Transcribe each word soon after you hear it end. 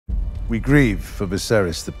We grieve for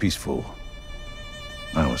Viserys the Peaceful,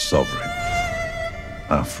 our sovereign,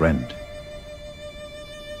 our friend.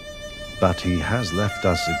 But he has left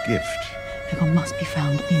us a gift. Aegon must be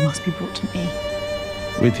found, and he must be brought to me.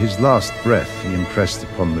 With his last breath, he impressed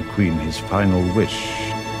upon the Queen his final wish.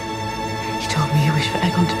 He told me he wished for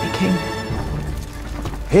Aegon to be king.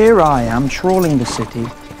 Here I am, trawling the city,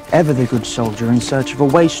 ever the good soldier in search of a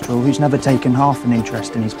wastrel who's never taken half an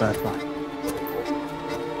interest in his birthright.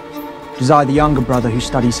 It is I, the younger brother, who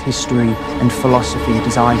studies history and philosophy. It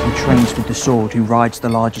is I who trains with the sword, who rides the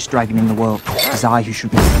largest dragon in the world. It is I who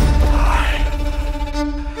should be... Will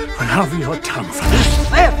have your tongue for this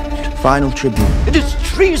theft! Final tribute. It is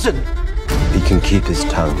treason! He can keep his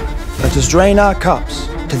tongue. Let us drain our cups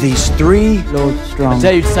to these three Lords Strong. I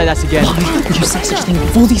dare you to say that again. Why would you say such a thing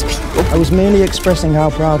before these people? I was merely expressing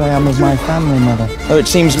how proud I am of my family, Mother. Though it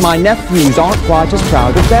seems my nephews aren't quite as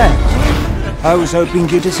proud of theirs. I was hoping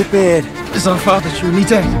you disappeared. Is our father truly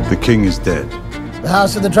dead? The king is dead. The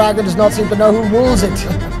House of the Dragon does not seem to know who rules it.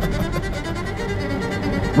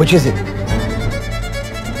 Which is it?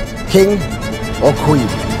 King or queen?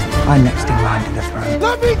 I'm next in line to the throne.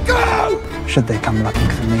 Let me go! Should they come looking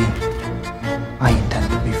for me, I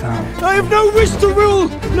intend to be found. I have no wish to rule!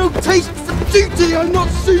 No taste for duty! I'm not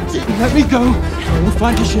suited! Let me go! I will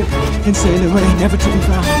find a ship and sail away, never to be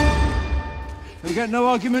found. You'll get no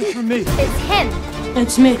argument from me. It's him.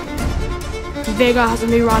 It's me. Vega has a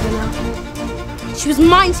new rider now. She was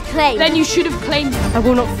mine to claim. Then you should have claimed her. I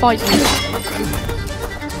will not fight you.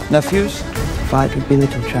 Nephews, fight would be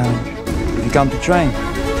little challenge. Have you come to train?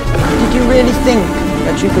 Did you really think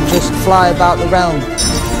that you could just fly about the realm,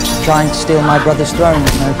 trying to steal my brother's throne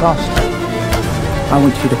at no cost? I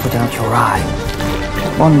want you to put out your eye.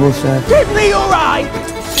 One will serve. Give me your eye!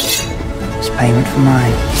 It's payment for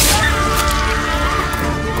mine.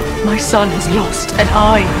 My son has lost an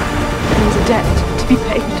eye. There is a debt to be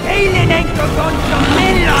paid.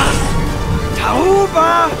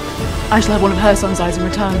 I shall have one of her son's eyes in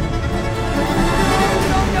return.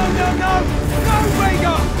 No,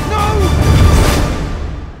 Vega! No!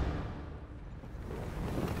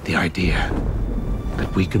 The idea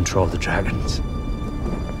that we control the dragons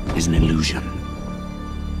is an illusion.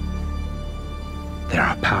 They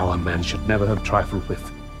are a power man should never have trifled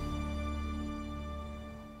with.